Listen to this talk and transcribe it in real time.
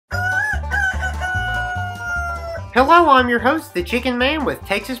Hello, I'm your host, the Chicken Man with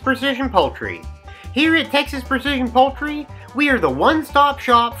Texas Precision Poultry. Here at Texas Precision Poultry, we are the one-stop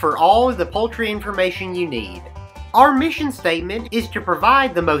shop for all of the poultry information you need. Our mission statement is to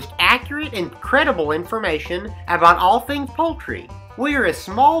provide the most accurate and credible information about all things poultry. We are a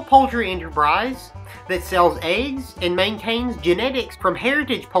small poultry enterprise that sells eggs and maintains genetics from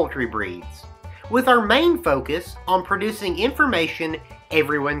heritage poultry breeds, with our main focus on producing information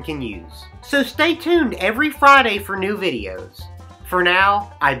everyone can use. So stay tuned every Friday for new videos. For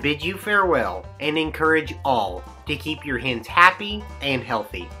now, I bid you farewell and encourage all to keep your hens happy and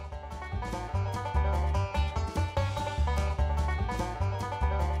healthy.